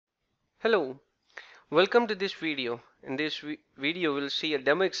Hello, welcome to this video. In this video, we'll see a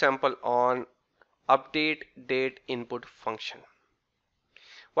demo example on updateDateInput function.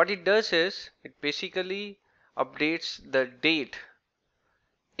 What it does is it basically updates the date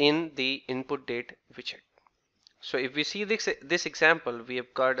in the input date widget. So if we see this example, we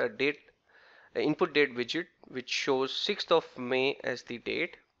have got a input date widget which shows 6th of May as the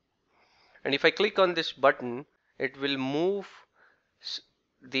date. And if I click on this button, it will move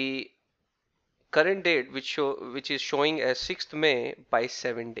the current date which is showing as 6th May by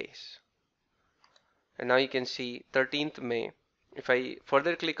 7 days. And now you can see 13th May. If I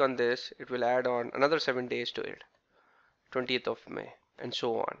further click on this, it will add on another 7 days to it, 20th of May, and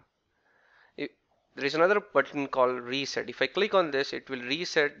so on. There is another button called reset. If I click on this, it will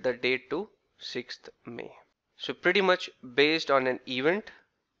reset the date to 6th May. So pretty much based on an event,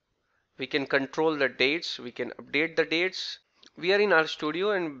 we can control the dates, we can update the dates. We are in our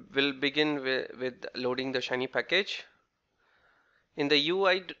studio and we'll begin with loading the Shiny package. In the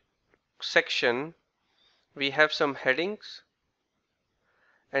UI section, we have some headings,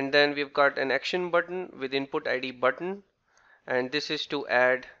 and then we've got an action button with input ID button, and this is to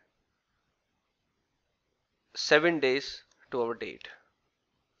add 7 days to our date.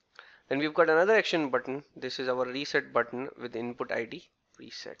 Then we've got another action button. This is our reset button with input ID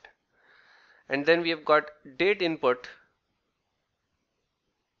reset. And then we have got date input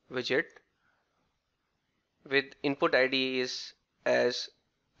widget with input ID is as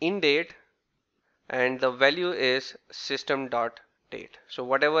inDate, and the value is system.date. So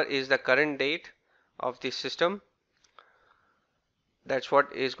whatever is the current date of the system, that's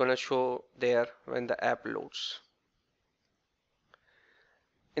what is going to show there when the app loads.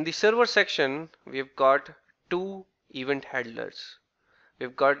 In the server section, we've got two event handlers.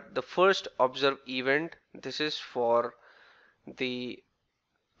 We've got the first observe event. This is for the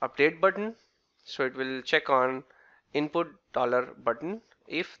update button. So it will check on input $button.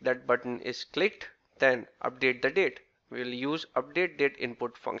 If that button is clicked, then update the date. We'll use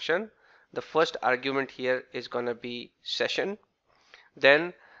updateDateInput function. The first argument here is going to be session.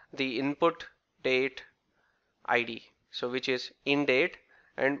 Then the input date ID, so which is inDate.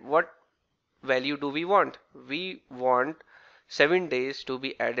 And what value do we want? We want 7 days to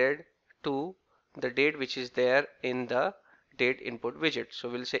be added to the date which is there in the date input widget. So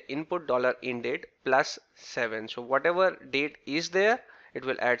we'll say input $inDate plus 7. So whatever date is there, it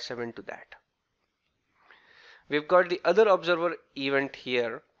will add 7 to that. We've got the other observer event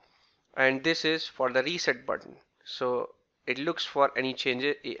here, and this is for the reset button. So it looks for any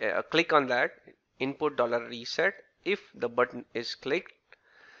changes. Click on that input $reset. If the button is clicked,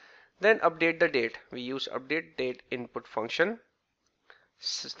 then update the date. We use updateDateInput function.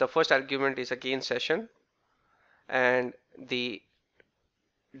 The first argument is again session, and the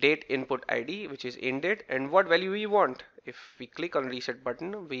date input ID, which is inDate, and what value we want. If we click on reset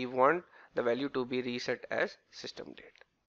button, we want the value to be reset as system date.